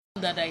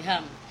that I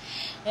am.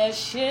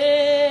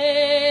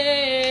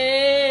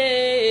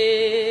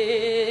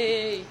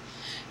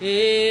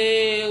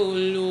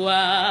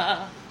 Olúwa,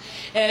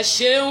 ẹ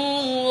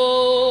ṣeun o,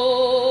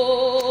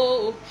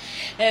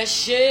 ẹ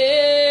ṣé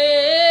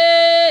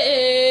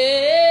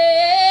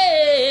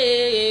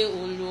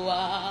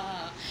Olúwa,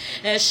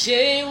 ẹ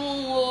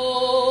ṣeun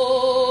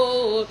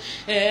o,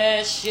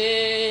 ẹ ṣé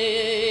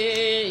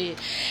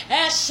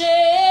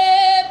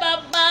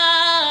Baba,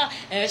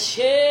 ẹ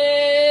ṣé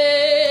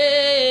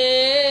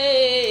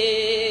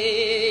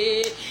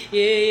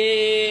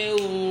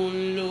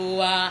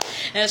Olúwa,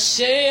 ẹ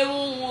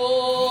ṣeun o,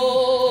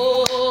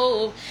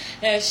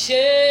 ẹ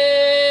ṣé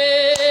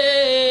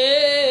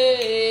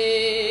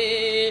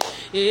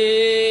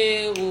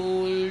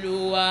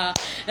Olúwa,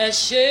 ẹ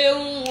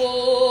ṣeun o,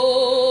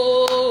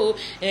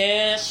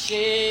 ẹ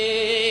ṣé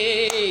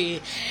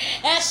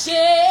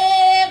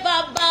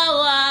Baba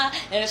wa,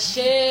 ẹ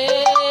ṣé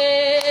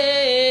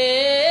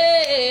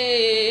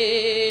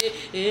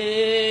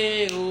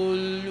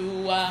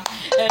Olúwa,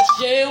 ẹ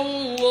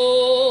ṣeun o,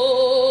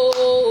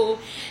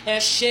 ẹ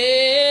ṣé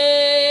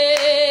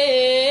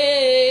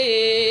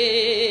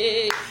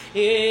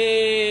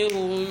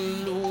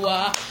Olúwa,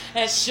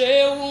 ẹ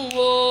ṣeun o,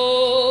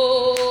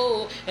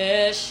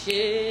 ẹ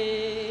ṣé.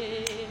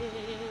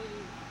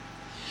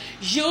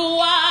 You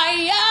are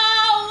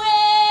Yahweh,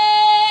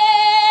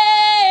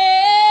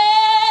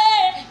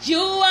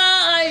 you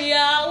are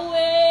Yahweh,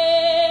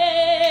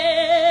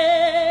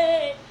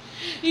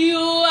 you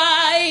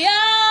are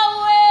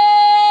Yahweh,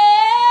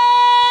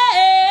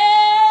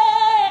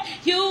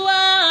 you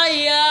are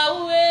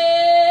Yahweh,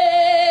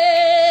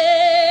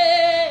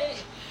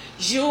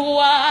 you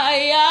are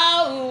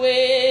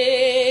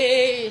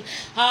Yahweh,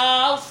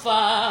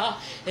 Alpha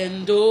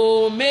and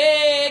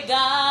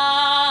Omega.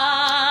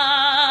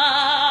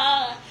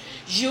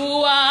 You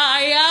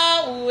are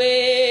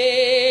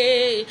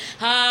Yahweh,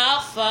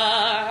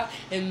 Alpha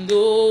and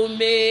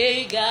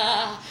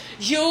Omega.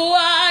 You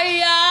are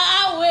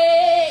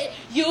Yahweh,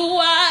 you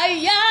are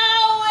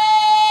Yahweh,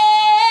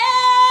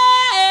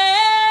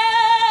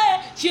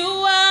 you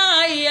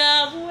are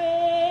Yahweh,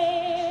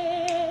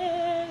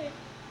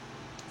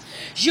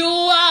 you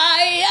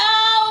are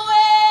Yahweh,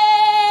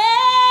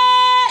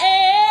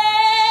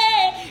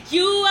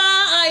 you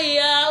are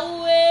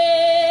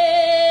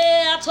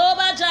Yahweh,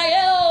 Atoba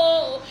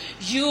Jayo,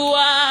 you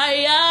are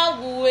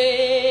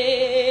Yahweh,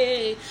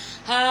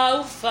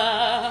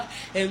 Alpha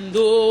and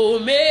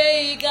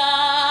Omega.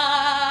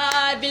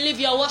 I believe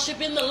you are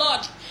worshiping the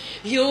Lord.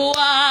 You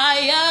are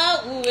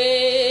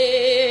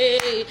Yahweh,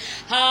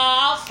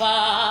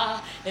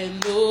 Alpha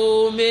and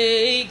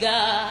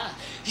Omega.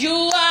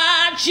 You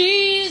are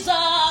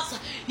Jesus,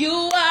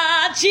 you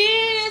are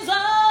Jesus,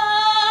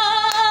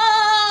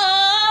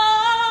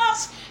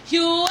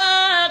 you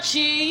are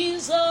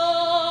Jesus,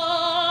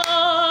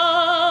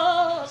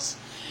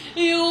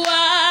 you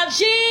are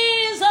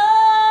Jesus,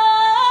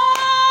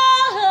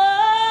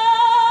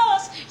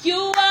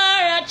 you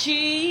are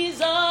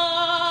Jesus.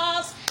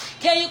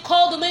 Can you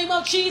call the name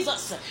of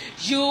Jesus?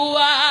 You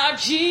are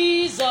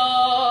Jesus,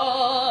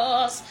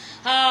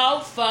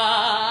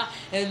 Alpha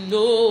and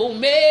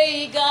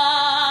Omega.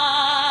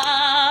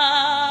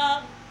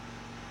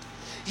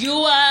 You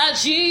are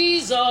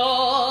Jesus,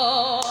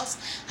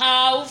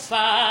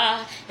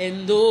 Alpha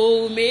and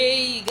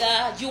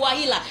Omega. You are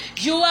healer,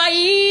 you are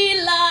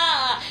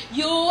healer,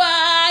 you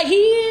are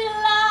healer,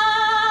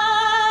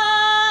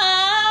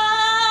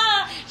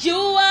 you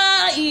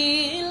are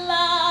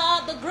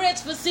healer, the great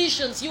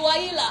physicians. You are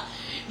healer,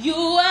 you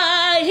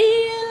are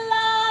healer,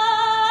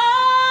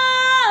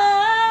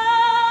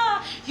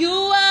 you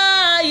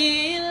are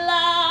healer,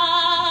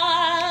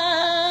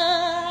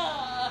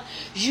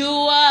 you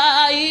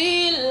are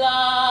healer,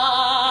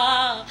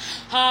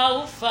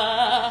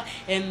 Alpha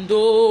and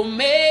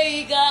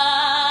Omega.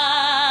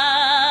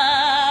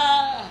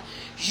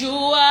 You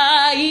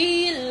are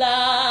healer,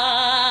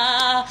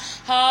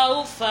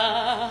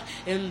 Alpha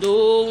and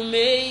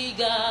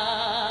Omega.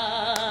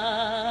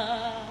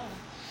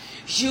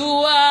 You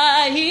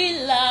are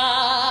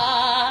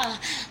healer,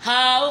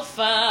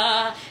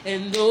 Alpha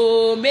and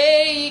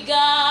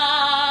Omega.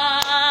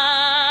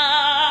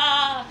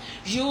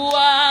 You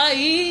are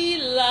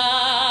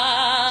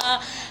healer,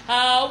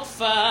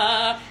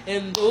 Alpha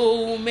and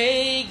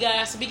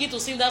Omega. So begin to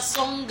sing that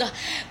song.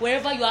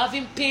 Wherever you are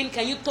having pain,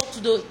 can you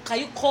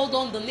call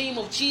on the name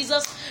of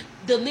Jesus?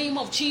 The name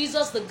of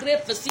Jesus, the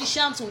great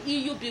physician, to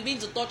heal you, begin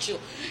to touch you.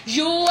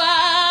 You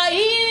are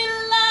healer,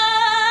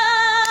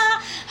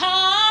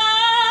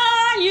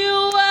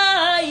 you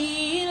are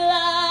healer,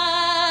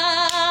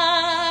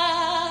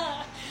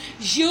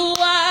 you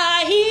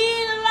are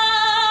healer,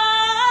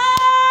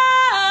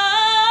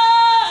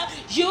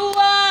 you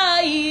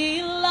are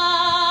healer,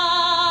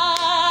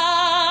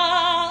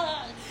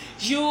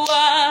 you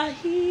are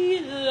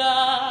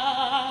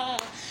healer,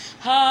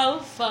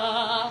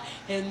 Alpha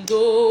and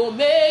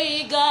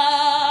Omega.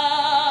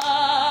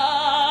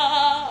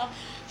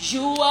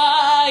 You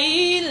are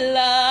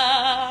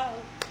healer,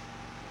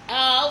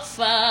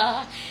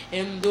 Alpha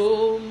and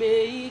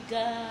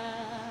Omega.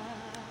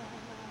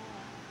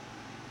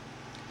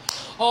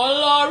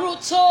 Ọlọ́run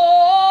tó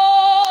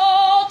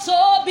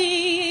tóbi,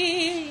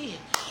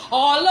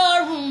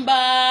 Ọlọ́run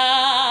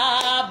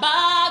bàbá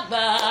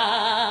àgbà,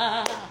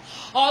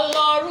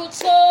 Ọlọ́run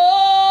tó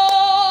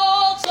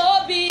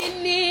tóbi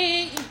ni,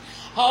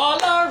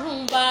 Ọlọ́run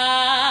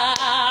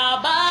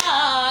bàbá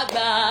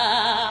àgbà.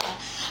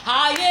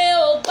 Ayé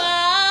ò gbà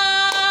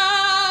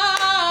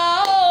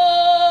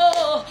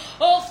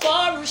ó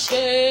fọ́rùn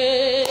ṣe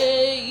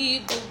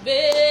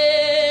ibùgbé,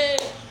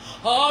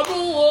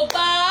 ọ̀run ò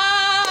gbà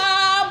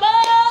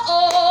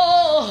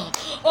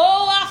ó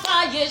wá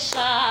fàyè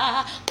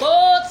ṣàkó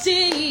tí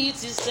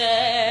ti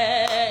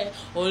sẹ́.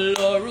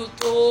 Ọlọ́run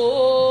tó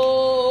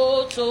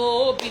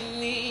tóbi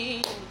ni,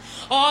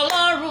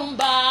 Ọlọ́run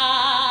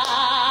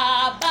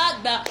bàbá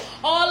àgbà,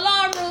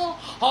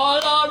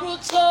 Ọlọ́run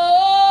tó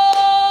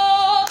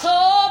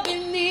tóbi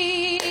ni,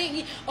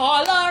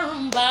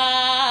 Ọlọ́run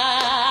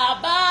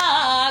bàbá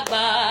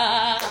àgbà,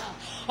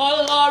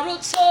 Ọlọ́run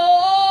tó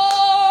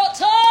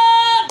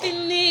tóbi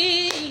ni,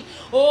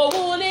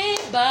 òun ni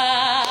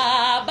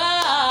bàbá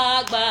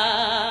àgbà.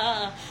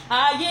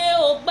 Ayé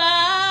ò gbà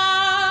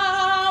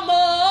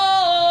mọ́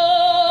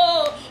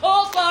ó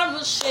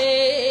fọ́run ṣe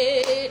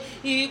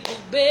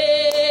ibùgbé,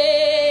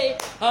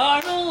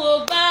 ọ̀run ò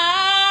gbà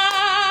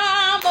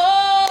mọ́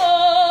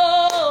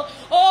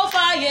ó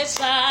fàyè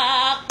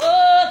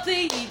ṣàpótí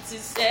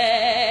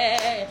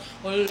ìtìsẹ̀.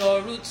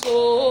 Ọlọ́run tó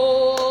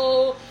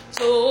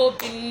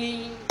tóbi ni,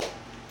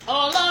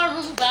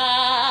 Ọlọ́run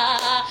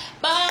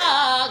bàbá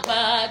àgbà.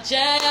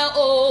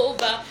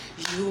 Jehovah,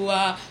 you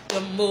are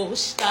the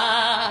most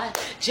high.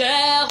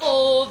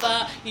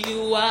 Jehovah,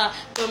 you are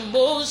the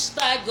most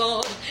high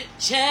God.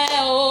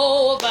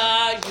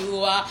 Jehovah,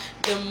 you are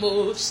the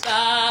most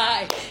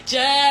high.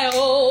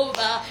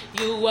 Jehovah,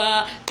 you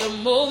are the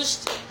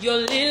most, your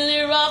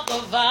lily rock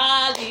of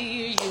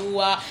valley. You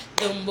are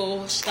the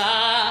most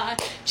high.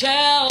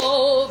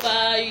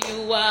 Jehovah,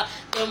 you are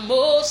the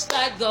most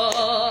high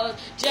God.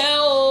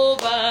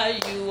 Jehovah,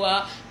 you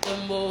are the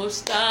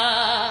most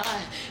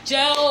high.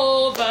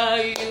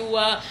 Jehovah, you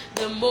are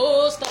the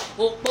most high.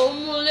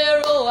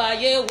 Opomulero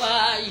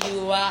ayewa,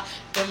 you are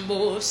the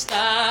most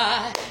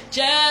high.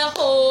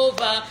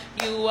 Jehovah,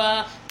 you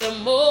are the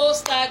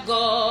most high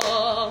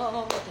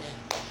God.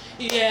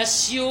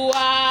 Yes, you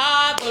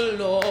are the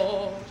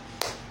Lord.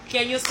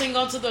 Can you sing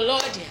unto the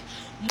Lord?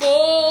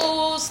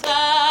 Most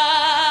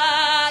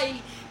high.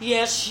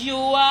 Yes, you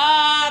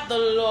are the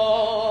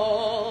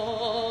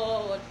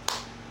Lord.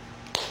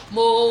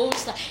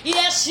 Most high.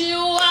 Yes, you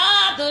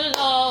are the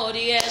Lord.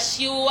 Yes,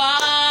 you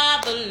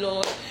are the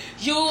Lord.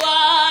 You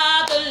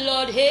are the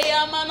Lord. Hey,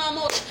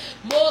 Amanamos.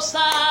 Most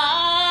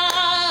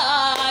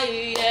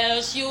high.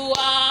 Yes, you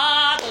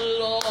are the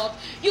Lord.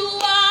 You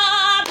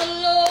are the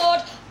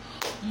Lord.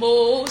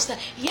 Most high.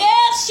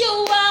 Yes,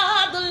 you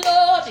are the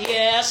Lord.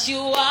 Yes,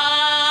 you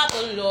are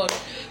the Lord.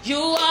 You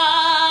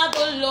are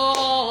the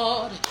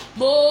Lord.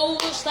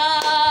 Most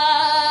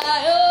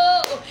high.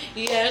 Oh,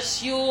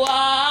 yes, you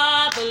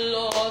are the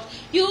Lord.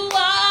 You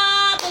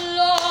are the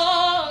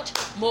Lord.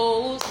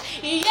 Most.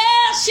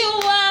 Yes, you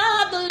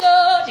are the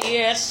Lord.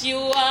 Yes, you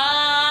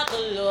are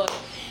the Lord.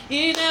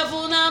 In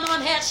heaven and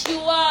on earth, you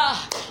are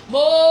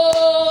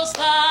most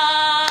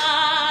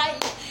high.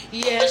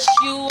 Yes,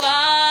 you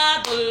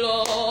are the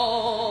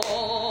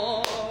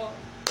Lord.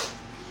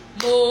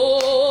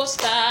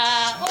 Most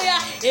high. Oh yeah.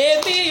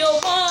 Èmi ò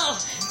mọ̀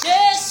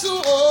Jésù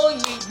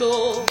Òyìnbó.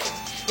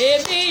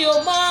 Èmi ò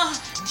mọ̀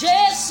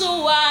Jésù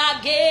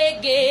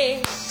Agége.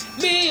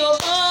 Mi ò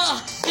mọ̀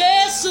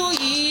Jésù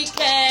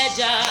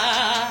Ìkẹjà.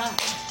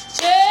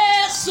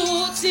 Jésù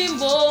tí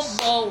mo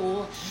mọ̀ o,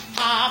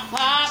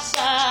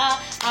 àpáta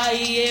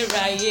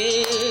ayérayé.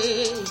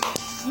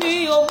 Mi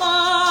ò mọ̀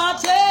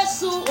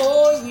Jésù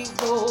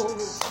Òyìnbó.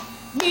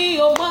 Mi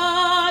ò mọ̀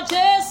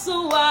Jésù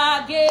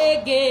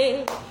Agége.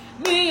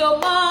 Mi ò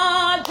mọ̀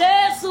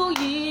Jésù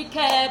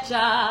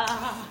Ìkẹjà.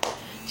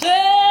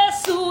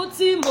 Jésù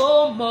tí mo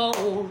mọ̀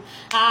o,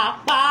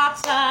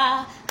 àpáta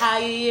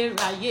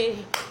ayérayé.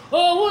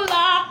 Òun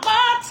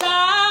làpáta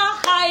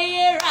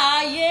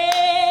ayérayé.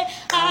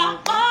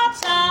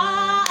 Àpáta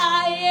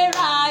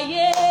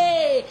ayérayé.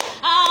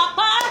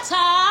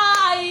 Àpáta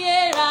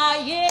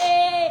ayérayé.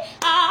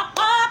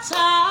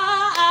 Àpáta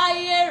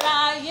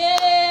ayérayé.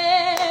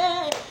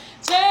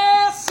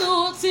 Jésù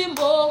tí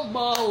mo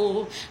mọ̀ o,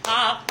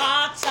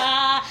 àpáta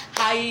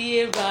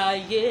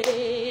ayérayé.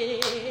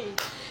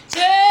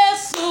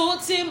 Jésù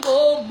tí mo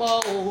mọ̀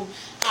o,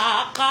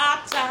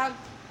 àpáta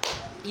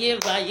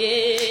ayérayé.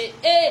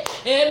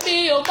 Èmi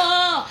ò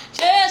mọ̀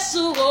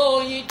Jésù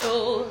Òyìnbó.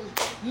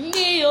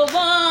 Mi ò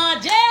mọ̀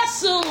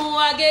Jésù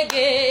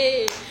Agége.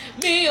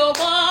 Mi ò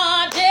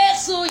mọ̀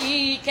Jésù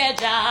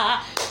Ìkẹjà.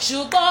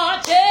 Ṣùgbọ́n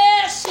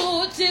Jésù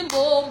tí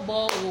mo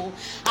mọ̀ o,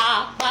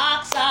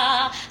 àpáta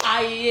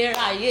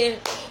ayérayé.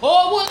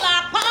 Òun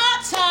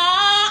làpáta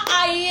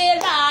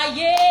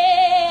ayérayé.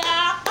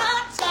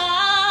 Àpáta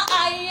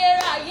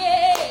ayérayé.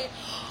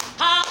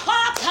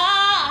 Àpáta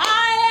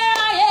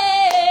ayérayé.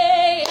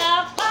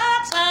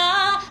 Àpáta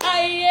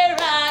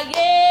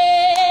ayérayé.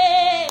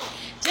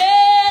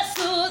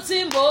 Jésù tí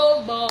mo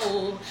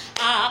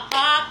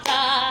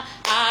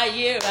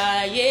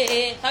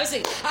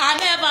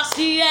never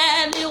see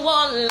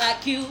anyone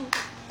like you.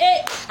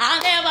 Hey, I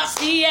never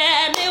see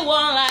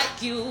anyone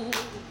like you.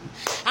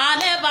 I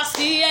never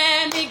see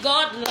any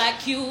God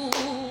like you.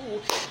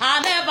 I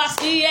never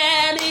see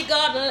any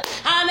God.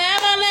 I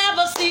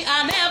never see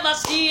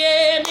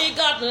any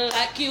God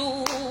like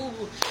you.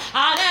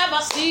 I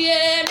never see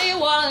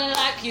anyone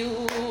like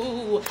you.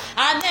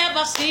 I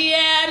never see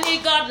any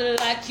God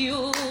like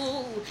you.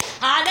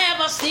 I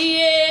never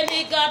see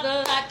any God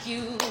like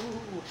you.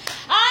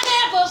 I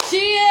never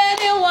see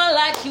anyone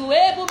like you.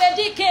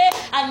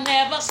 I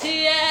never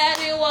see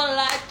anyone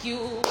like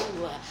you.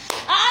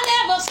 I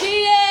never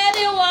see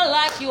anyone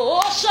like you.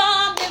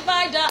 Ocean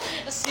divider,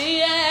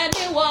 see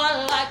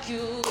anyone like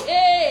you.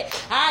 Hey,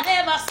 I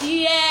never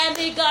see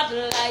any God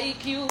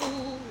like you.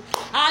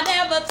 I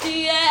never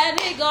see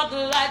any God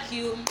like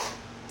you.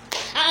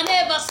 I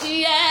never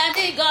see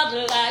any God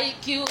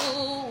like you.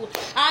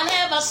 I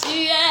never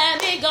see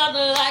any God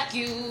like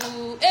you.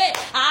 Hey,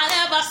 I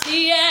never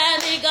see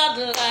any God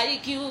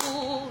like you.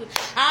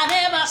 I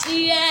never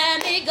see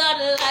any God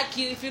like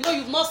you. If you know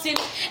you've not seen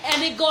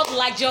any God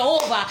like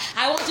Jehovah,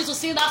 I want you to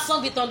sing that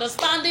song with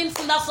understanding.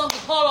 Sing that song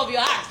with all of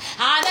your heart.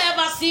 I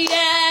never see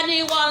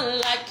anyone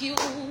like you.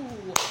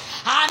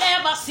 I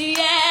never see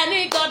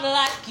any God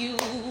like you.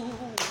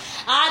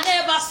 I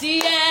never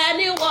see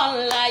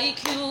anyone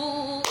like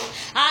you.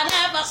 I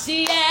never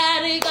see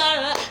any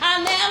God.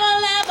 I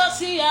never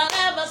see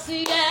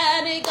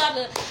any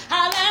God.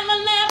 I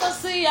never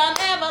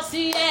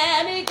see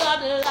any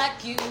God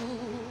like you.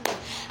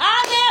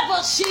 I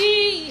never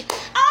see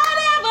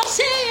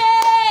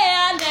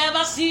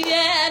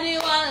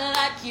anyone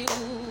like you.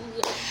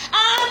 I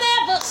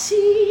never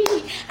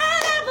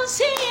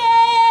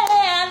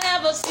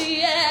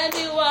see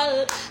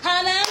anyone.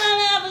 I never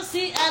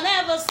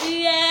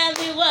see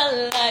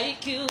anyone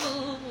like you.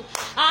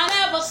 I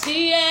never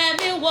see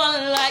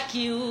anyone like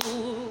you.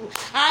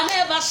 I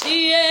never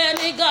see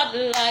any God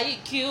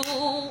like you.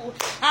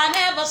 I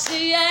never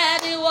see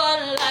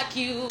anyone like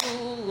you.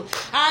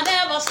 I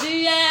never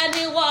see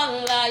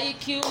anyone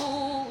like you.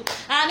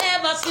 I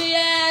never see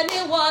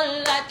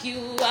anyone like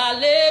you.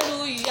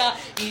 Hallelujah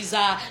is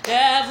a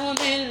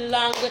heavenly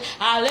language.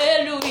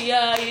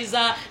 Hallelujah is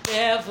a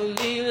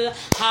heavenly.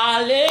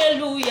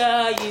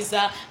 Hallelujah is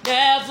a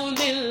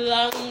heavenly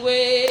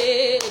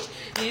language.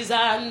 Is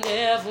a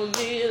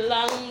heavenly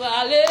language.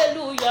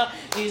 Hallelujah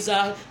is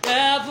a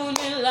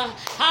heavenly language.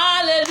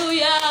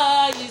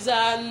 Hallelujah is a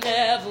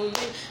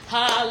heavenly.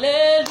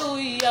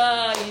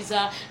 Hallelujah is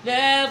a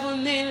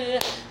heavenly.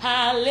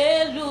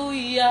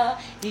 Hallelujah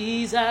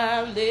is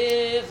a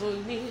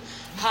heavenly.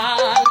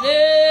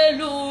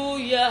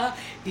 Hallelujah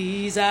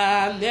is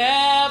a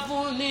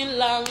heavenly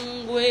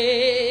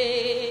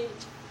language.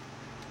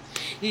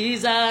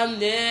 Is a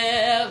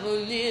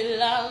heavenly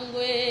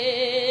language.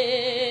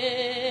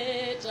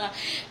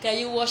 Can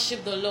you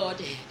worship the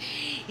Lord?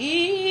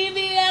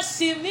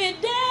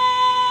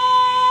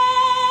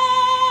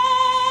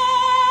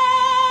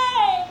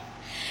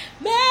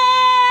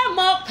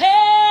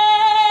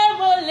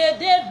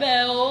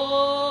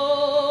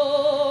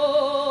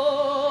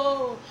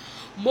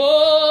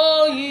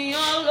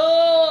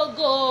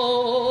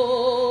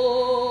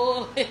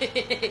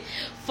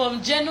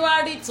 From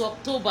January to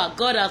October,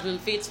 God has been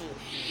faithful.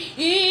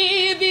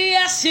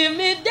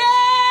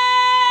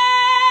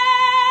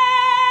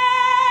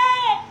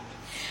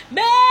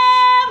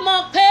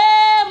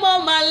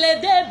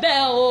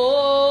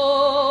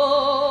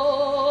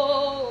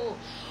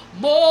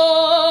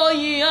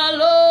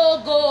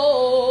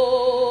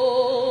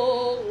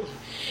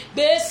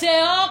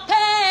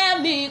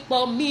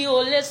 Mi ò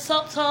lè sọ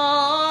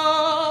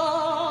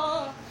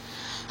tán,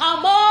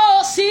 àmọ́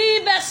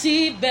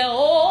síbẹ̀síbẹ̀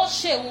ó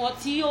ṣe wọ́n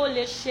tí ó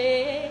lè ṣe.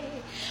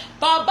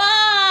 Bàbá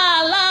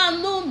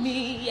aláàánú mi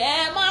ẹ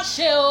má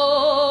ṣe o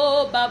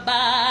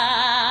bàbá.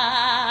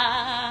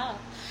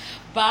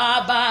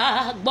 Bàbá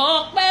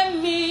gbọ́pẹ́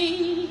mi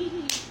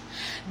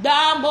gbà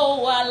mo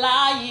wà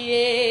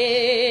láàyè.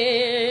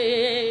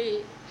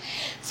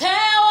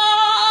 Tẹ́wọ́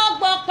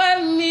gbọ́pẹ́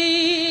mi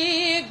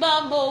gbà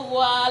mo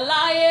wà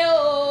láàyè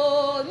o.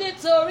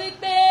 Nítorí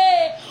pé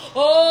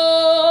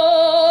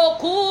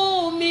òkú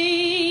mi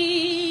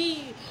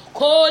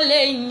kò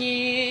lè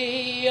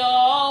yìn ọ́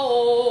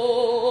o.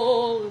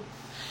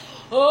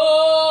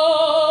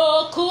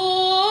 Òkú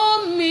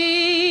mi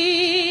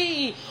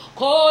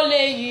kò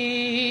lè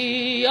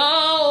yìn ọ́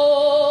o.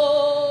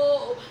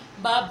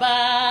 Bàbá,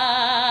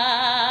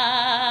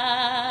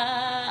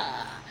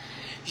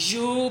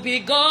 you be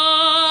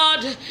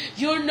God,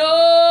 you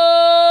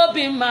know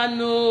be man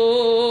o.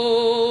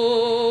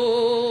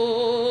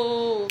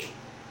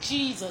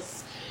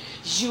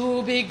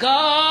 You be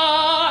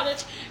God,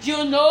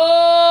 you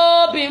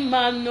know be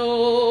man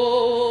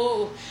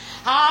no.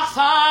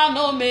 Alpha and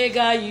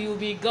Omega, you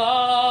be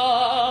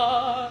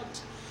God.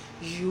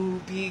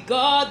 You be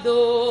God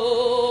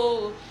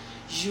oh.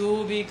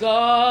 You be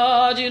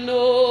God, you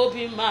know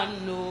be man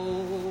no.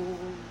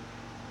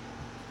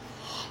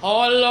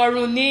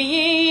 Ọlọ́run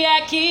nìyí ẹ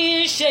kì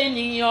í ṣe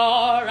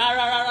ènìyàn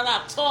rárá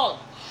at all.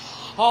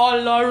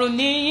 Ọlọ́run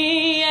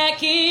nìyí ẹ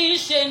kì í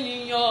ṣe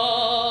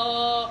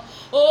ènìyàn.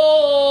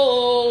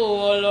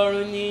 Oh,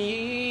 Ọlọ́run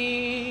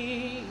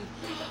nìyí.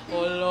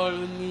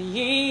 Ọlọ́run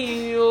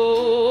nìyí o.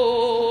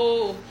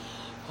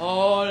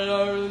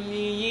 Ọlọ́run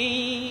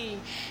nìyí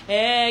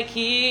ẹ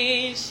kì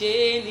í ṣe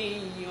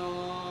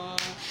ènìyàn.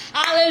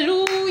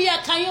 Hallelujah.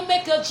 Can you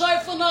make a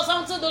joyful noise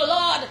unto the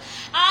Lord?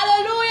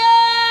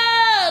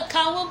 Hallelujah.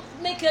 Can we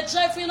make a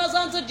joyful noise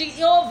unto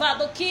Jehovah,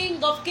 the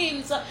King of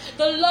Kings,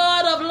 the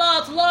Lord of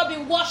Lords? Lord, we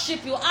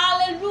worship you.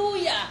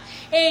 Hallelujah.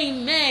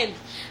 Amen.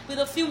 With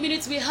a few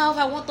minutes we have,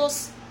 I want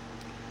us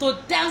to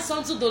dance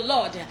unto the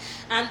Lord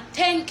and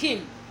thank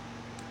Him.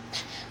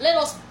 Let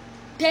us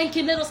thank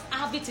Him. Let us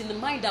have it in the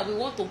mind that we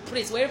want to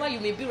praise. Wherever you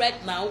may be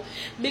right now,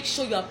 make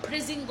sure you are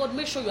praising God.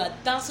 Make sure you are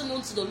dancing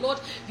unto the Lord.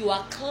 You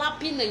are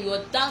clapping and you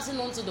are dancing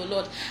unto the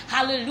Lord.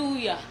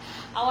 Hallelujah.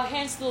 Our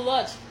hands to the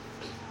Lord.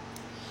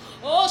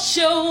 Ó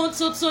ṣeun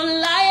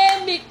tuntun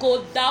láyé mi kò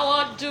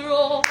dáwọ́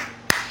dúró.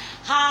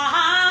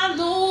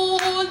 Àánú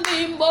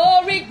ni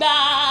mo rí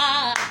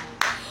gbà.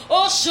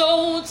 Ó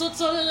ṣeun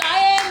tuntun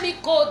láyé mi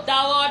kò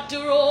dáwọ́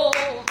dúró.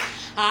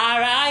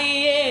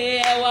 Aráyé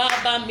ẹ wá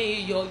bá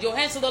mi yọ̀. Your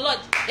hands to the Lord.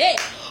 Hey.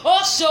 Ó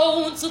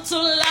ṣeun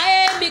tuntun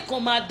láyé mi kò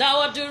má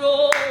dáwọ́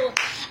dúró.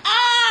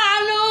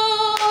 Àánú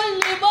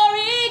ni mo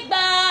rí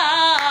gbà.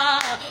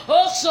 Ó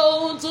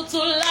ṣeun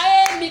tuntun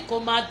láyé mi kò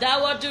má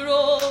dáwọ́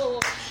dúró.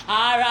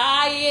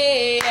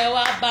 Aráyé ẹ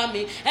wá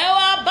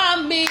bá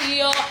mi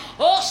yọ̀.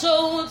 Ó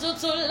ṣeun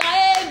tuntun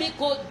láyé mi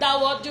kò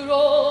dáwọ́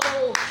dúró.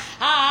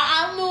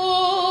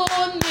 Àánú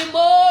ni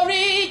mo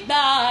rí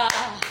gbà.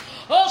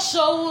 Ó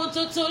ṣeun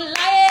tuntun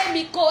láyé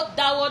mi kò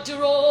dáwọ́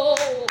dúró.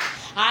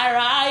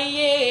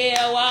 Aráyé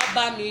ẹ wá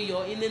bá mi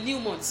yọ̀. In the new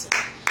month,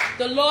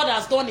 the Lord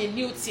has done a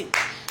new thing.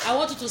 I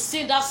want you to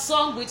sing that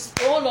song with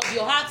all of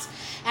your heart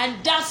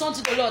and dance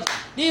unto the Lord.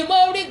 Ni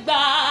mo rí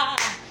gbà.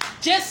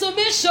 Jésù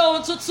mi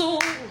ṣeun tuntun.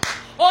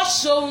 Ó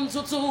ṣeun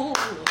tuntun.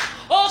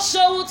 Ó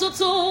ṣeun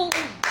tuntun.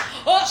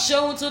 Ó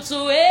ṣeun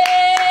tuntun.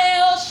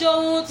 Ó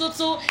ṣeun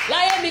tuntun.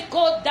 Láyé mi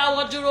kò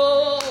dáwọ́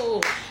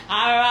dúró.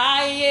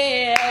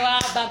 Aráyé ẹ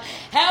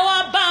wá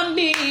bá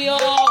mi yọ̀.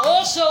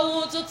 Ó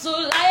ṣeun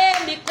tuntun.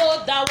 Láyé mi kò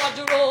dáwọ́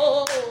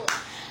dúró.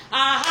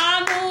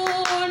 Àánú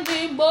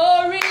ni mo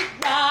rí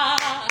gbà.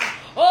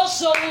 Ó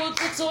ṣeun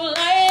tuntun.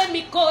 Láyé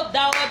mi kò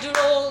dáwọ́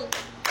dúró.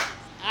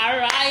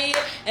 Aráyé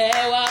ẹ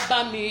wá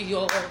bá mi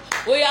yọ̀.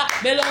 Óyá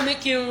mélòó ni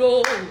kí n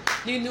rò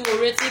nínú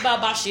oore tí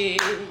bàbá ṣe.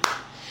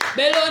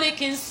 Mélòó ni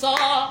kí n sọ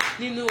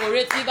nínú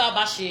oore tí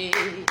bàbá ṣe.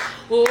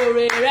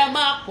 Oore rẹ̀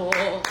máa pọ̀,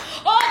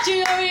 ó ju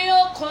orí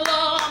òkun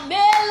lọ.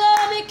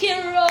 Mélòó ni kí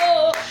n rò,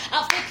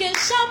 àfi kí n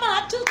ṣá máa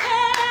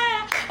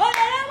dúpẹ́.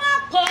 Oore rẹ̀ máa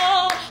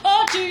pọ̀, ó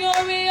ju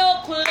orí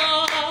òkun lọ.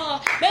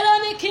 Mélòó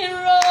ni kí n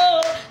rò,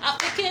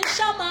 àfi kí n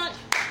ṣá máa dúpẹ́.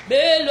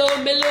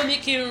 Mélòó ni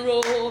kí n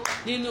rò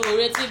nínú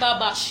oore tí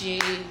bàbá ṣe.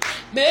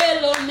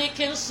 Mélòó ni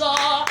kí n sọ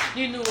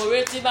nínú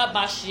oore tí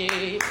bàbá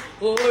ṣe.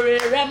 Oore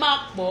rẹ̀ máa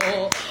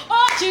pọ̀, ó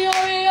ju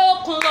orí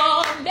òkun lọ.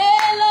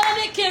 Mélòó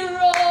ni kí n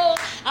rò,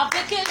 àfi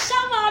kí n ṣá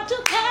máa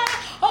dúpẹ́.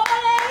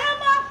 Oore rẹ̀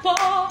máa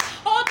pọ̀,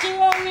 ó ju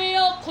orí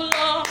òkun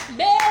lọ.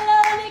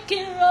 Mélòó ni kí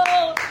n rò,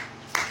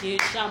 àfi kí n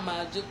ṣá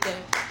máa dúpẹ́.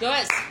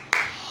 Yes.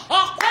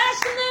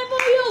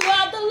 Unquestionable you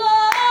are the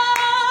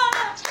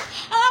Lord.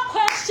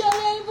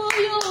 Unquestionable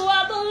you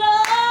are the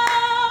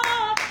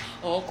Lord.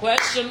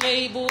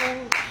 Unquestionable,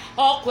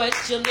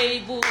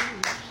 unquestionable,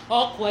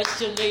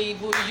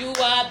 unquestionable you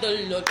are the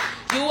Lord.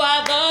 You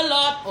are the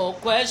Lord.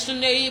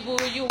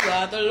 Unquestionable you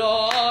are the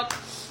Lord.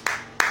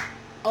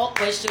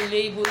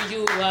 Unquestionable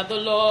you are the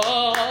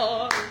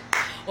Lord.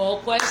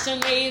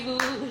 Unquestionable,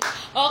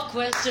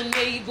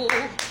 unquestionable,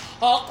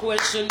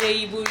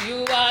 unquestionable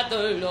you are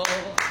the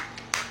Lord.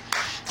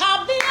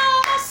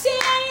 Kábíyèsí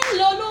ẹ̀yin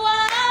l'Olúwa.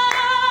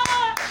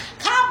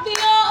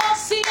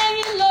 Kábíyèsí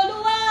ẹ̀yin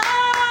l'Olúwa.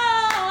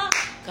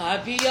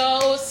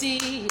 Kábíyèsí,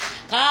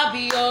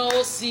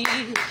 kábíyèsí,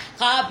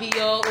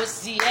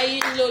 kábíyèsí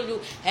ẹ̀yin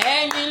l'Olúwa.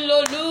 Ẹ̀yin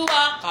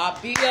l'Olúwa.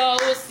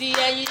 Kábíyèsí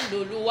ẹ̀yin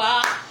l'Olúwa.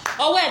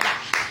 Ọwọ́ ẹ̀dá.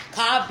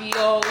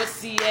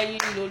 Kábíyèsí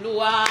ẹ̀yin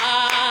l'Olúwa.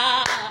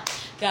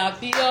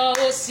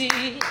 Kábíyèsí,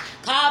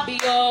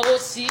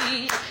 kábíyèsí,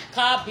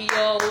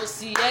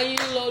 kábíyèsí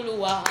ẹ̀yin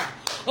l'Olúwa.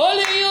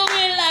 Only you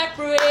will I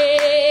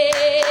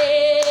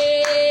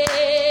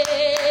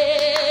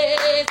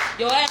praise.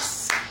 Your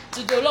hands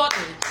to the Lord,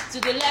 to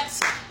the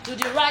left, to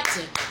the right,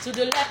 to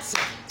the left,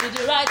 to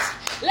the right.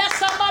 Let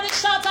somebody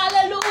shout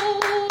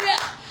hallelujah,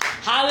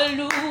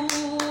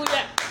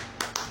 hallelujah.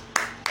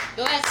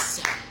 Your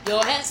hands,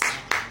 your hands,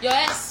 your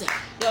hands,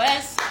 your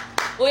hands.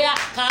 Oh yeah,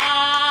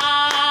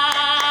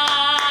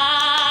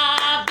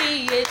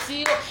 kábíyèsí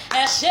o,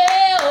 ẹ ṣé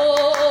o.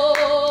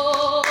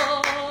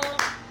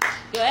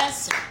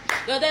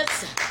 Your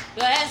dance,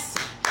 your hands,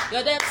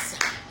 your dance,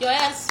 your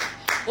hands.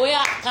 Oh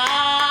yeah,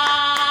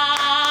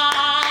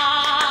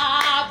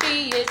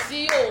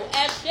 kábíyèsí o,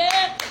 ẹ ṣé.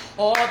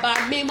 Ọba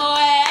mímọ́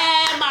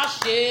ẹ má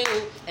ṣe o,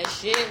 ẹ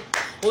ṣé.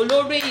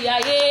 Olórí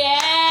ayé ẹ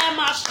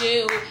má ṣe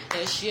o,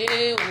 ẹ ṣé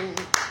o.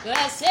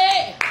 Ẹ ṣé.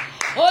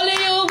 Only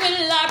you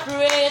will I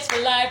praise,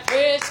 will I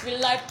praise,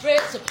 will I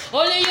praise.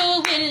 Only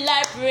you will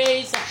I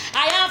praise.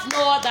 I have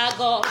no other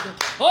God.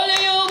 Only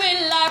you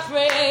will I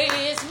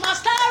praise.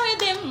 Master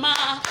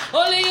Redeemer.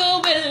 Only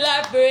you will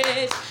I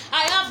praise.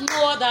 I have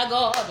no other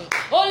God.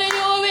 Only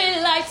you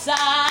will I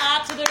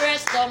serve to the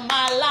rest of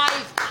my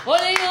life.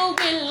 Only you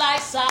will I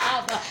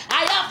serve.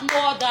 I have no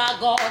other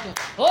God.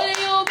 Only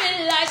you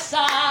will I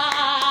serve.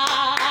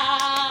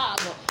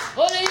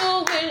 Only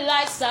you will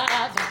I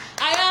serve.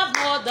 I have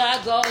no other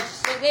God.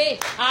 So hey,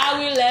 I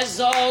will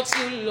exalt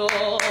you,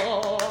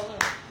 Lord.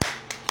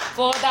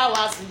 For thou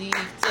hast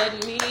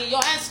lifted me.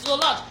 Your hands to the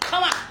Lord.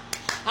 Come on.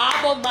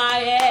 Above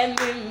my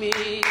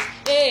enemies.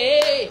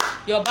 Hey,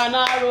 your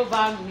banner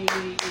over me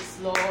is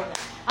Lord.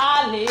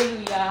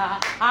 Hallelujah.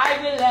 I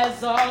will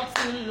exalt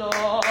you,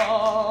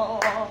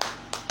 Lord.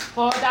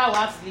 For thou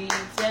hast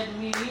lifted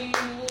me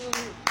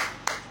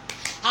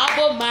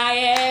above my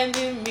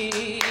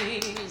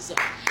enemies.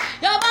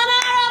 Your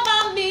banner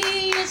over me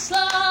is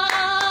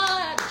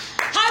Lord.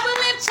 I will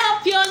lift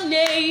up your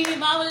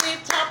name. I will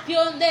lift up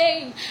your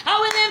name. I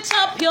will lift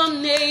up your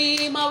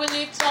name. I will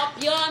lift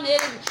up your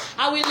name.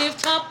 I will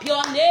lift up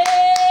your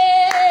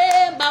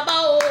name, Baba,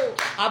 oh,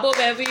 above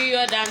every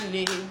other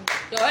name.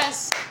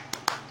 Yes.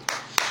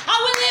 I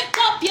will lift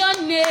up your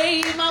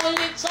name. I will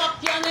lift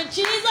up your name,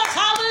 Jesus.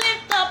 I will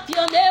lift up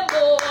your name.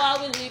 Oh, I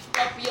will lift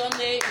up your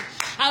name.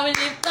 I will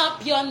lift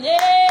up your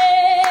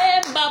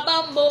name,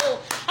 Baba Mo.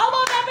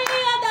 Above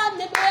every other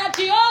name,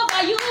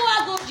 Jehovah, you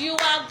are good. You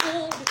are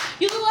good.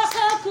 You are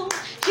so good.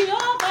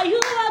 Jehovah, you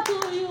are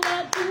good. You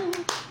are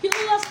good. You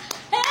are.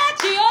 Hey,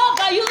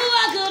 Jehovah, you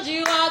are good.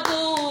 You are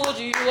good.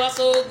 You are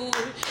so good.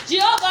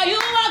 Jehovah, you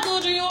are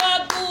good. You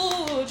are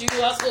good.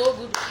 You are so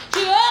good.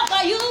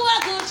 Jehovah, you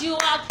are good. You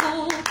are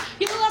good.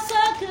 You are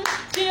so good.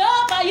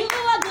 Jehovah, you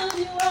are good.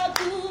 You are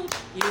good.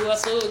 You are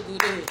so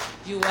good.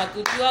 You are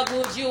good. You are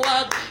good. You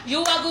are good.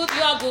 You are good.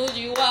 You are good.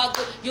 You are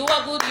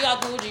good. You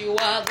are good. You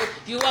are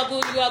good. You are good. You are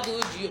good. You are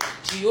good.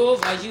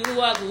 Jehovah,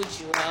 you are good.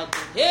 You are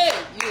good. Hey,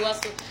 you are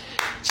so.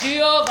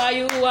 Jehovah,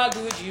 you are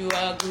good. You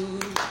are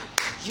good.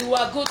 You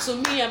are good to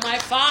me and my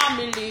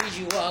family.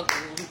 You are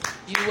good.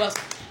 You are.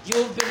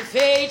 You've been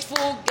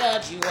faithful,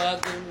 God. You are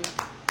good.